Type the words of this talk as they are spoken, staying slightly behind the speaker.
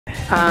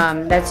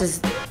That's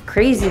just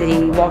crazy that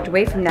he walked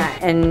away from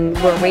that. And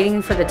we're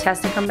waiting for the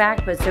test to come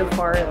back, but so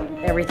far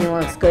everything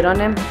looks good on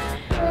him.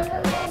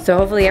 So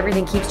hopefully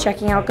everything keeps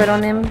checking out good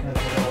on him.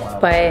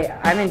 But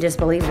I'm in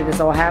disbelief that this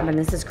all happened.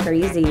 This is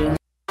crazy.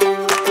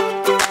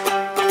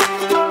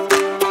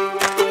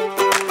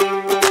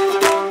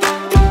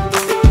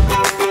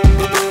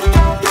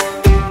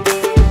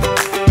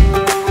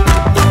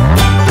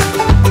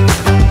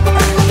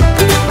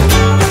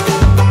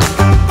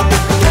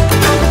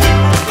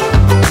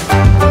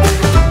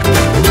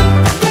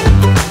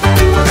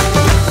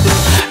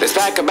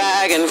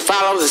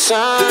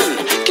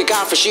 Sun, kick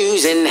off your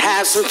shoes and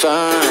have some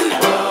fun.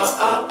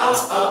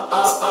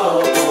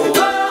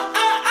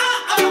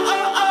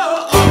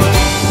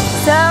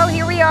 So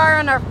here we are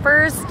on our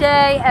first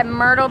day at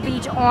Myrtle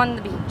Beach on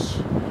the beach.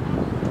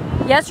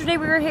 Yesterday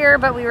we were here,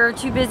 but we were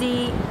too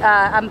busy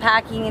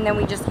unpacking, and then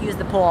we just used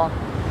the pool.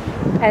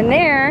 And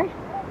there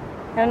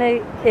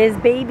is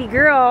baby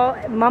girl.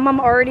 Mom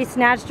already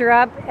snatched her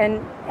up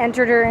and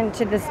entered her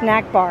into the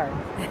snack bar.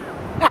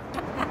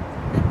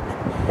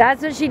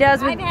 That's what she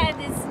does with... I've had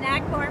this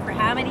snack bar for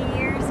how many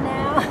years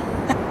now?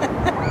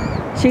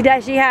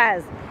 She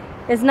has.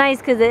 It's nice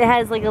because it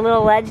has like a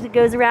little ledge that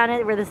goes around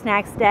it where the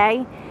snacks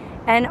stay.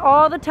 And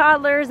all the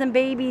toddlers and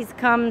babies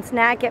come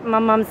snack at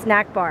Mom's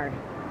snack bar.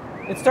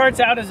 It starts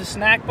out as a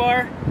snack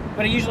bar,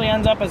 but it usually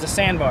ends up as a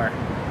sandbar.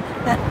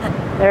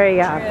 There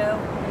you go.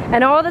 True.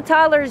 And all the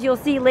toddlers you'll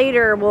see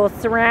later will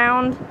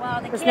surround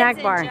the snack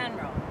bar. In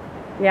general.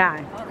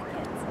 Yeah. All the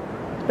kids.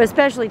 But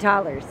especially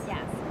toddlers. Yes.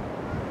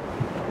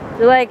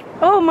 They're like,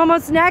 oh,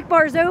 Mama's snack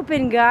bar's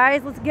open,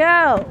 guys. Let's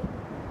go.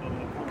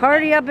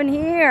 Party up in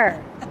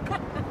here.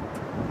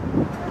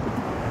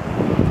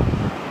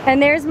 And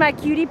there's my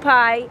cutie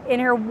pie in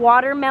her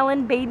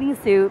watermelon bathing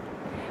suit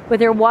with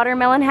her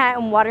watermelon hat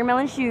and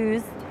watermelon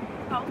shoes.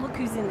 Oh, look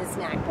who's in the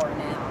snack bar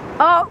now.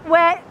 Oh,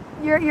 wet.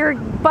 You're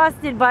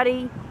busted,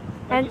 buddy.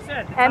 And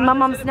at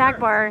Mom's snack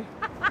bar.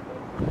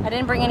 I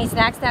didn't bring any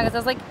snacks down because I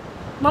was like,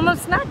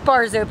 Mom's snack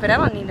bar's open. I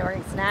don't need to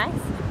bring snacks.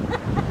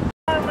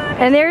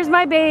 And there's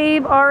my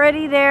babe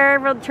already there,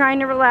 trying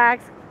to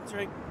relax. That's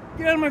right.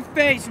 Get out of my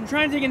face. I'm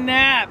trying to take a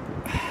nap.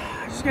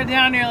 I just got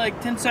down here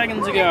like 10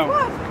 seconds ago.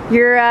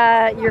 Your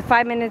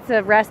 5 minutes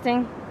of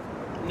resting?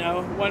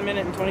 No, 1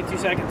 minute and 22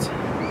 seconds.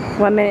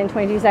 1 minute and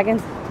 22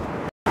 seconds.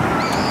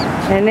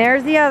 And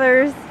there's the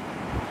others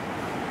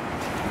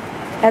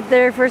at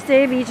their first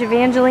day of beach.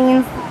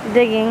 Evangeline's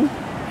digging.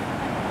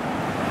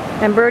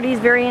 And Brody's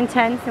very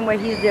intense in what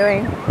he's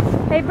doing.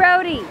 Hey,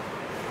 Brody.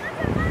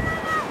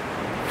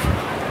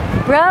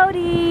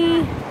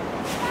 Brody.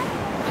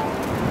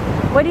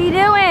 What are you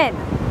doing?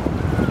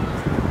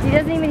 He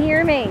doesn't even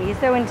hear me. He's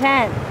so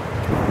intense.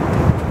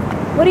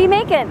 What are you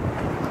making?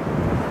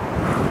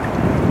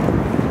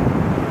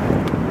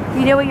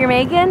 You know what you're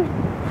making?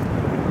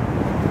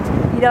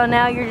 You don't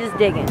know, you're just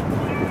digging.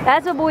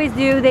 That's what boys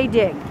do, they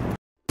dig.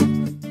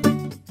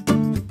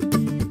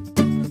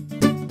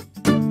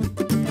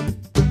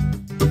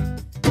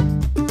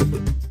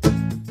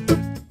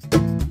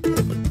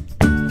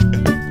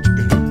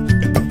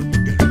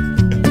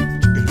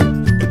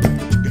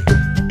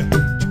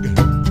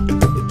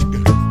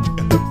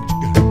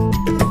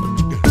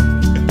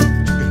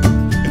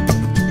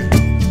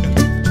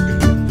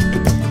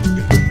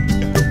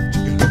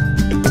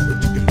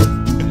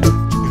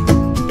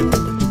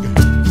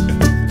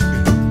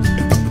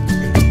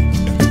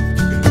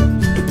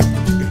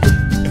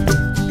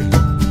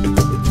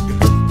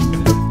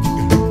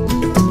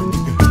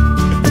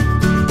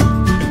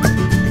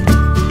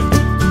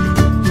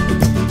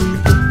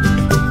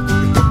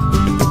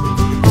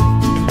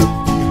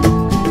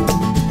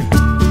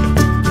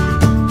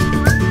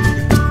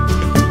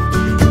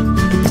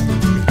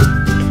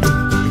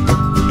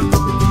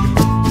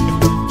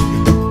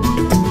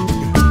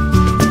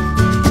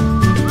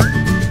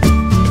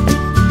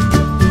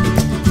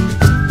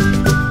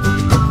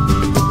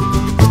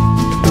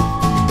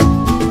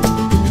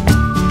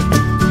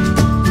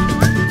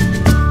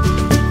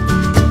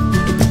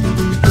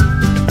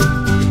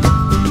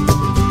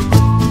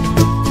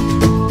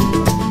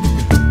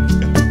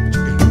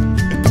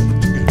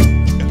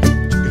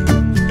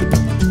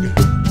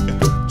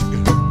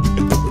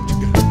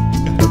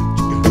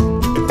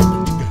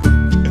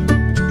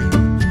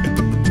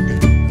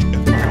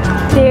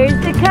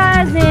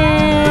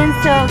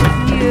 So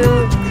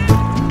cute,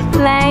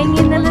 playing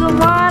in the little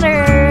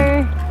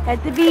water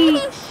at the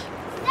beach.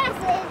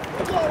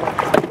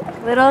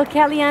 Little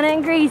Kellyanna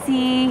and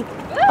Gracie.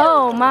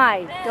 Oh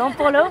my, don't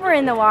fall over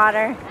in the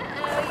water.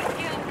 Uh-oh,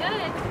 you're doing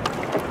good.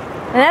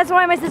 And that's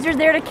why my sister's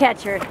there to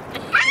catch her.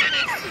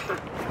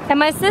 And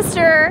my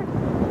sister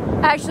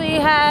actually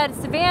had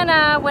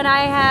Savannah when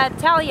I had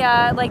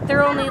Talia. Like,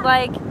 they're only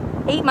like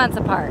 8 months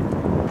apart.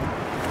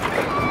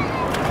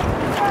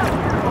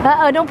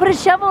 Uh-oh, don't put a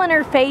shovel in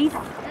her face.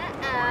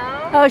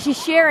 Oh,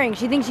 she's sharing.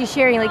 She thinks she's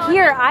sharing. Like,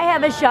 here, I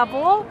have a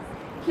shovel.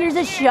 Here's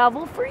a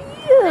shovel for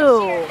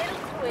you.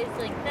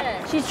 Like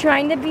this. She's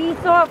trying to be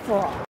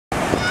thoughtful.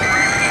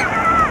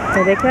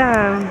 Here they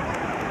come.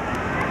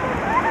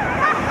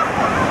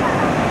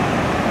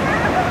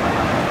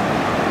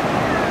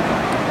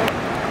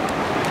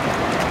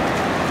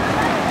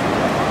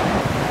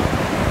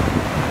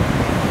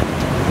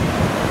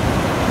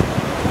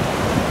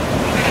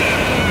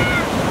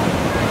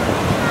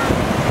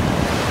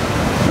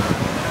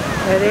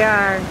 There they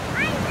are.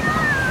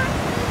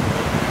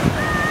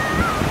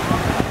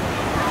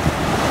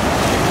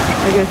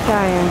 There goes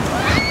Cyan.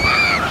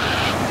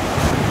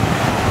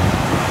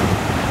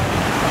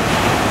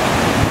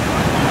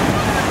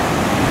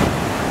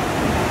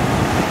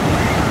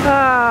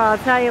 Oh,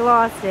 that's how you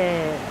lost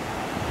it.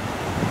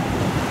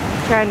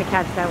 Trying to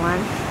catch that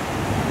one.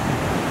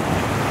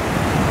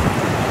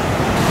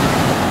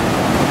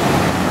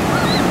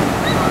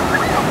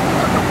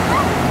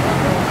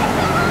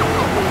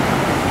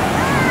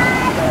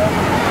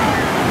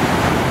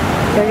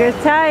 There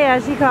goes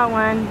Taya, she caught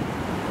one.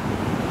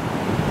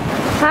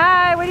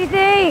 Hi, what do you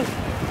think?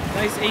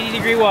 Nice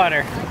 80-degree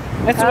water.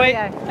 That's the way.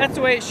 That's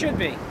the way it should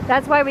be.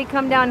 That's why we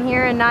come down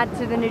here and not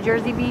to the New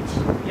Jersey beach.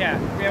 Yeah,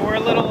 we're a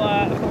little,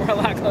 we're a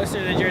lot closer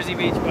to the Jersey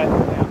beach, but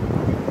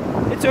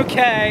yeah. It's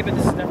okay. But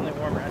this is definitely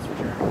warmer, that's for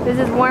sure. This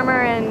is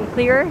warmer and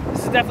clearer.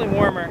 This is definitely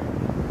warmer.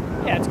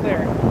 Yeah, it's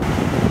clear.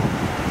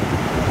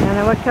 I don't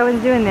know what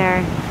Cohen's doing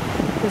there.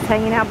 Just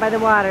hanging out by the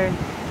water.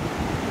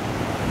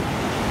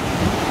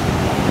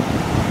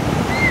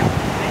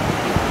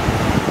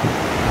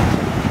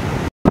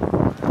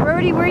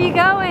 Brody, where are you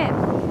going?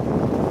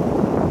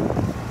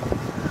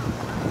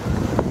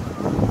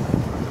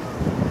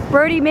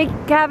 Brody,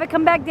 have it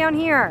come back down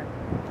here.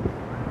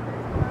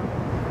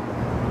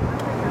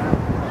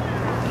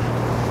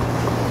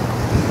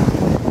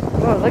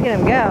 Oh, look at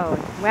him go.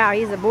 Wow,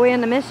 he's a boy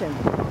on a mission.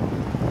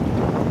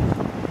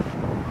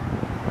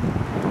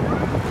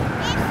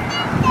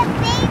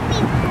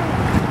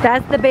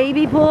 That's the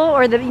baby pool,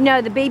 or the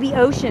baby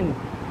ocean.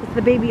 It's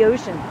the baby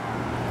ocean.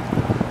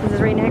 This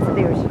is right next to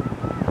the ocean.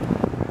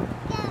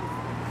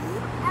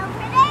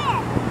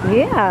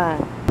 Yeah.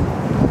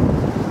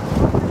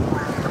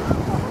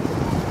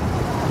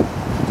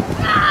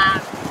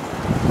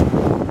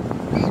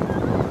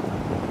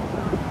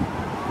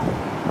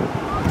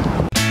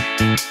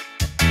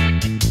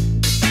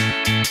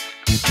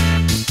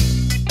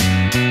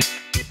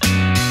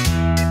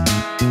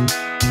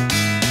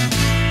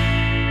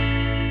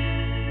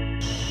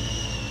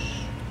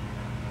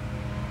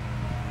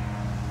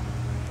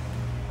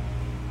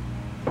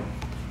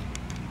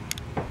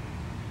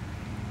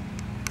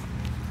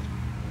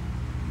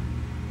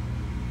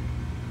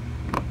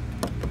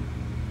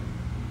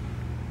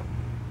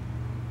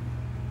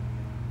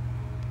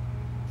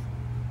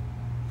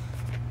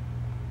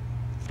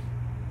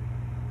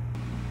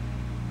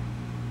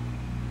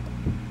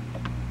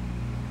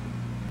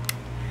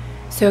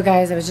 So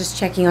guys, I was just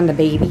checking on the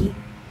baby.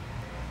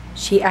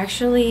 She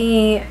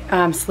actually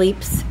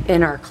sleeps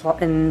in our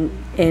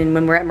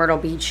when we're at Myrtle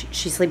Beach.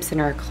 She sleeps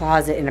in our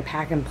closet in a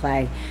pack and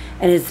play,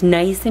 and it's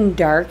nice and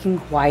dark and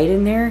quiet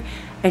in there,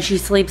 and she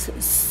sleeps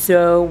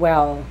so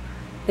well.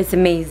 It's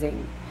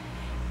amazing.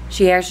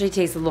 She actually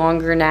takes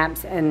longer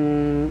naps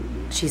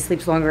and she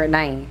sleeps longer at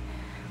night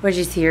when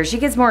she's here. She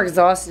gets more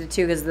exhausted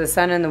too because of the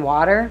sun and the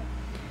water.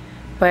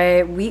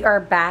 But we are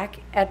back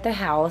at the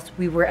house.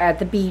 We were at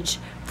the beach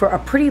for a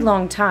pretty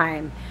long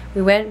time.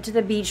 We went to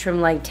the beach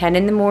from like 10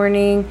 in the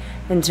morning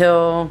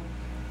until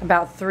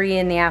about 3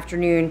 in the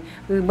afternoon.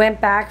 We went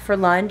back for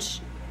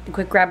lunch, a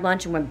quick grab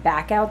lunch, and went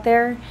back out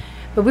there.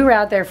 But we were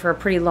out there for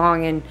pretty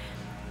long, and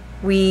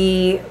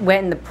we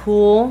went in the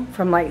pool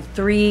from like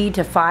 3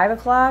 to 5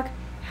 o'clock.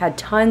 Had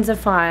tons of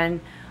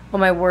fun. Oh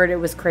my word, it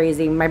was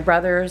crazy. My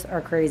brothers are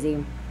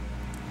crazy.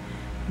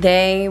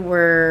 They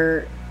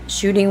were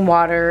shooting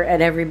water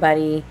at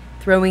everybody,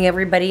 throwing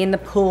everybody in the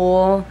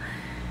pool.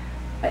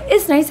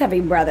 It's nice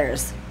having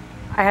brothers.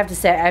 I have to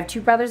say, I have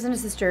 2 brothers and a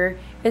sister.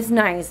 It's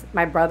nice.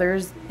 My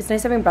brothers, it's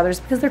nice having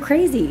brothers because they're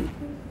crazy.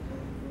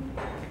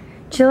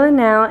 Chilling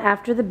now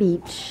after the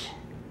beach.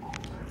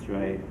 That's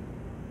right.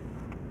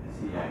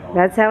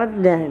 That's how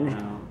it's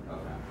done.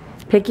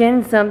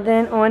 Picking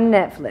something on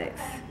Netflix,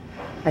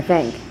 I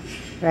think,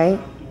 right?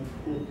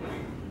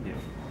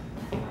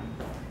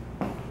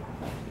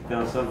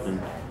 Found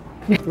something.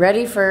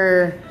 Ready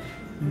for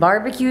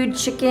barbecued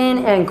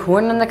chicken and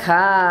corn on the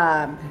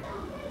cob.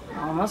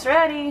 Almost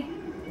ready.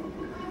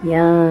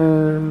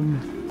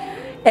 Yum.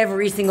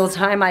 Every single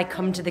time I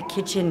come to the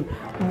kitchen,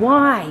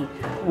 why?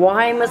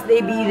 Why must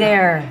they be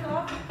there?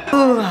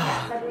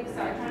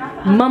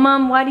 Ugh.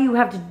 Mom, why do you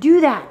have to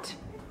do that?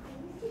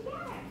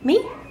 Me?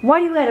 Why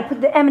do you gotta put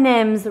the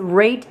M&Ms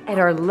right at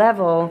our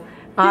level,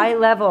 eye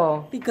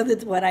level? Because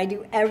it's what I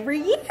do every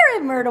year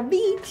at Myrtle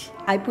Beach.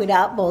 I put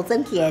out bowls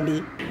of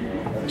candy.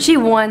 She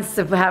wants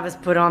to have us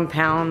put on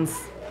pounds.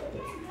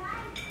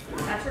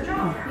 That's her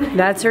job.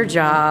 That's her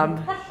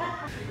job.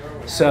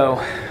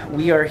 So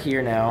we are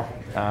here now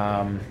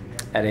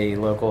at a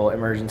local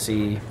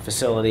emergency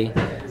facility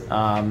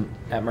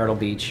at Myrtle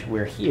Beach.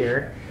 We're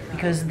here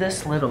because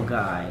this little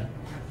guy,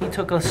 he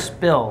took a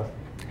spill.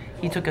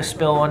 He took a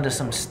spill onto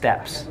some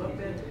steps.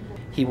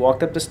 He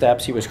walked up the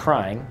steps. He was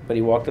crying, but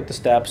he walked up the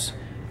steps,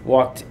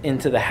 walked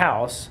into the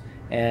house,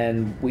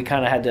 and we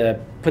kind of had to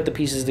put the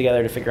pieces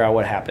together to figure out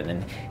what happened.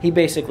 And he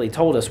basically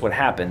told us what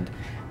happened.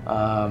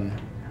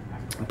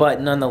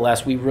 But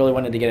nonetheless, we really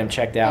wanted to get him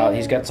checked out.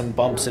 He's got some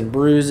bumps and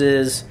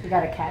bruises. We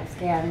got a CAT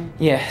scan.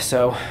 Yeah,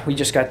 so we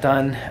just got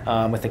done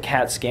with a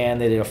CAT scan.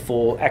 They did a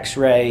full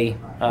X-ray,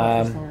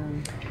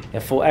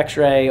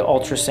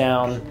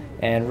 ultrasound,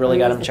 and really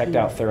got him checked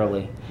out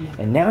thoroughly.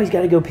 And now he's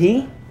got to go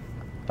pee?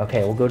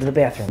 Okay, we'll go to the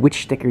bathroom.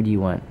 Which sticker do you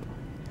want?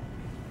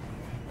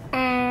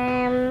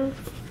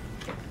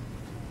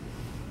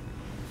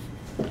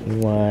 You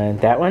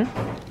want that one?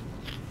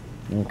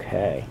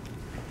 Okay.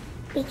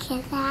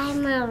 Because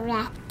I'm all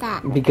wrapped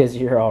up. Because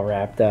you're all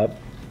wrapped up.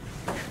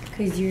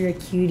 Because you're a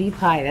cutie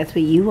pie. That's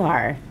what you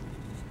are.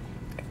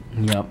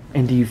 Yep.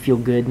 And do you feel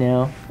good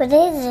now? What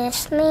is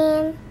this,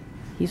 man?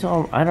 He's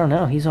all, I don't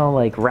know, he's all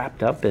like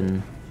wrapped up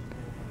in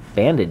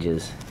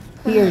bandages.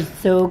 We are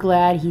so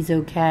glad he's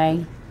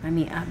okay. I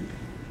mean, I'm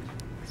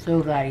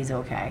so glad he's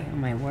okay. Oh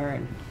my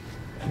word.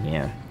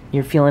 Yeah.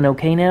 You're feeling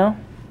okay now?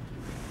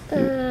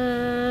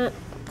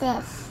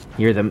 This.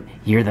 You're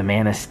the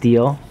man of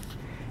steel?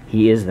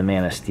 He is the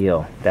man of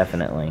steel,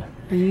 definitely.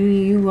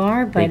 You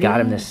are, buddy. They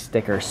got him this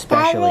sticker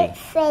especially Does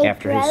it say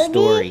after his Brody?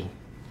 story.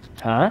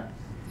 Huh?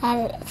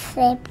 Does it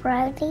say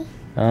Brody?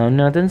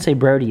 No, it doesn't say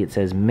Brody. It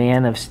says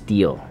man of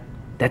steel.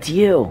 That's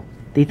you.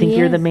 They think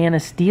you're the man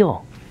of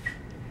steel.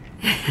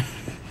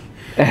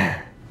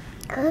 Where?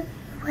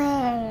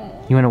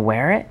 You want to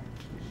wear it?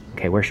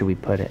 Okay, where should we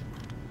put it?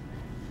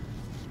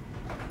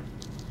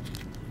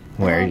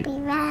 Where? Maybe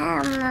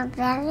right on my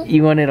belly?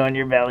 You want it on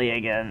your belly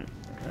again?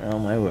 Oh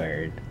my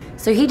word.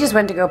 So he just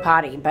went to go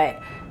potty,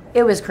 but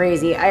it was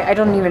crazy. I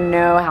don't even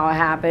know how it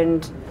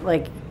happened.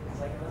 Like,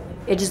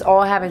 it just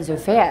all happened so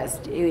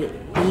fast.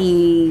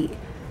 He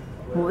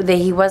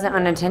wasn't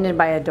unattended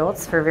by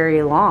adults for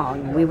very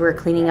long. We were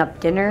cleaning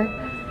up dinner,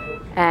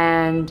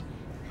 and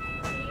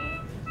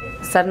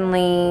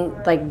suddenly,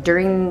 like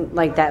during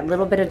like that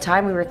little bit of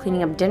time we were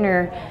cleaning up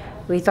dinner,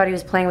 we thought he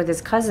was playing with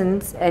his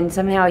cousins, and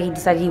somehow he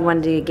decided he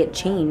wanted to get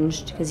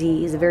changed because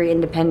he's a very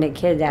independent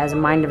kid that has a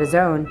mind of his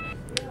own.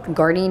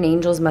 Guardian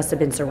angels must have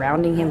been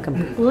surrounding him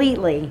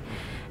completely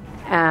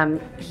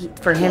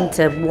for him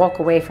to walk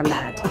away from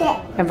that,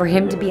 and for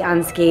him to be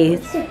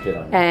unscathed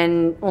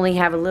and only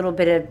have a little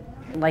bit of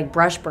like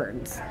brush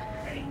burns.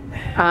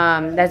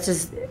 That's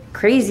just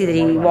crazy that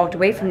he walked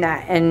away from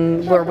that,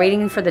 and we're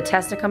waiting for the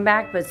test to come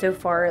back, but so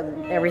far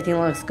everything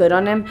looks good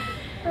on him.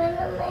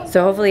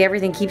 So hopefully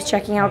everything keeps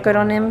checking out good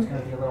on him.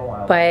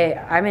 But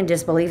I'm in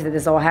disbelief that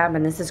this all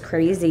happened. This is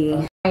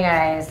crazy. Hey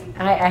guys,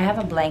 I have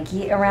a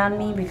blanket around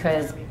me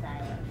because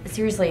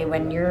seriously,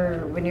 when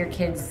your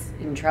kid's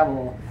in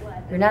trouble,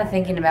 you're not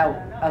thinking about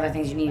other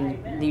things you need.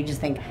 You just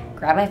think,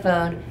 grab my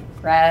phone,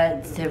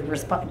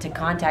 to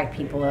contact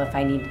people if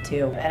I need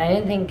to. And I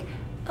didn't think,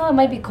 oh, it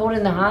might be cold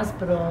in the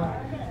hospital,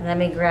 and let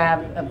me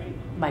grab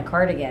my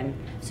cardigan.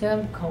 So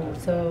I'm cold.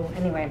 So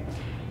anyway,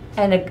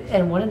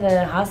 and one of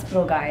the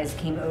hospital guys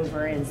came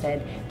over and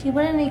said, do you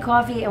want any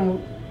coffee?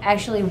 And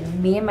actually,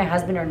 me and my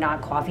husband are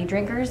not coffee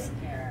drinkers.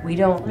 We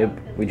don't. Nope,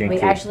 we drink tea.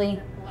 We actually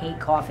hate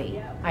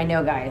coffee. I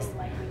know, guys.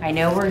 I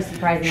know we're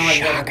surprising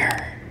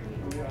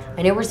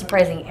I know we're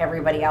surprising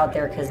everybody out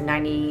there because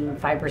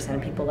 95%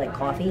 of people like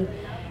coffee,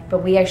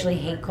 but we actually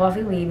hate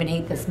coffee. We even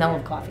hate the smell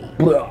of coffee.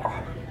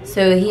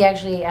 So he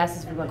actually asked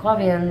us if we want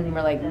coffee, and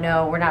we're like,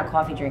 no, we're not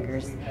coffee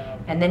drinkers.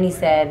 And then he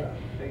said,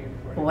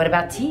 well, what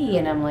about tea?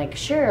 And I'm like,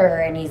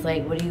 sure. And he's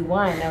like, what do you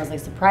want? And I was like,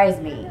 surprise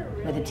me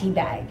with a tea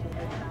bag.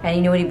 And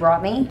you know what he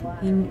brought me?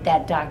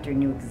 That doctor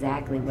knew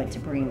exactly what to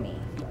bring me.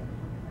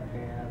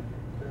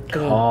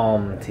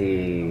 Calm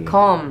tea.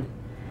 Calm.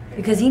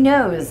 Because he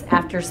knows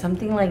after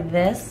something like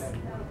this,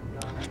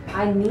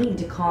 I need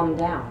to calm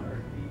down.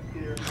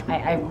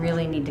 I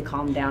really need to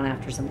calm down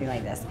after something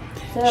like this.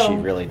 So, She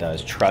really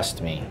does.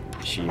 Trust me.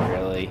 She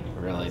really,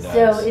 really does.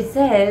 So it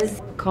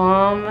says,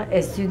 calm,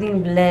 a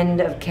soothing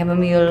blend of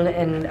chamomile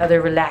and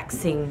other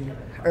relaxing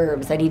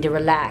herbs. I need to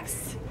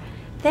relax.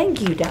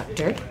 Thank you,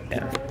 doctor.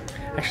 Yeah.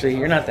 Actually,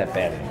 you're not that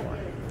bad anymore.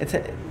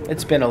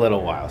 It's been a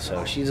little while,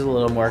 so she's a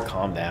little more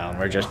calmed down.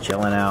 We're just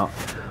chilling out,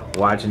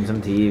 watching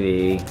some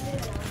TV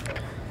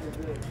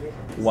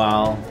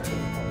while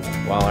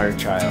our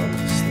child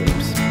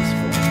sleeps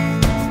peacefully.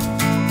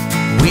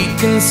 We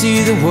can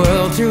see the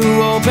world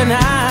through open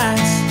eyes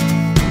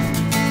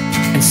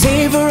and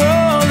savor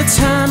all the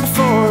time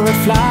before it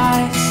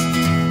flies.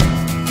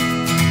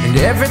 And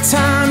every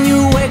time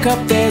you wake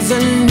up, there's a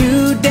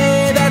new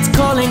day that's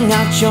calling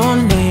out your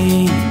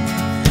name.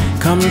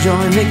 Come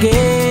join the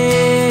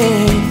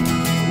game.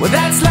 Well,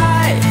 that's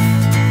life.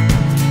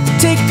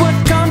 Take what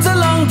comes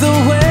along the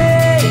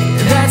way.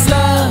 That's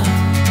love.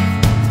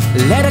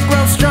 Let it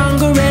grow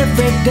stronger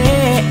every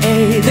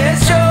day. There's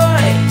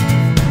joy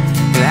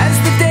as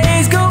the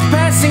days go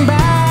passing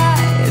by.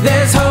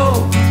 There's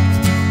hope,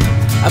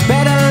 a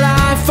better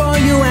life for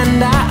you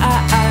and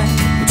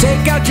I.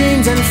 Take our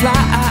dreams and fly.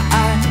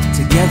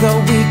 Together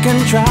we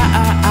can try.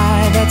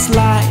 That's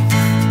life.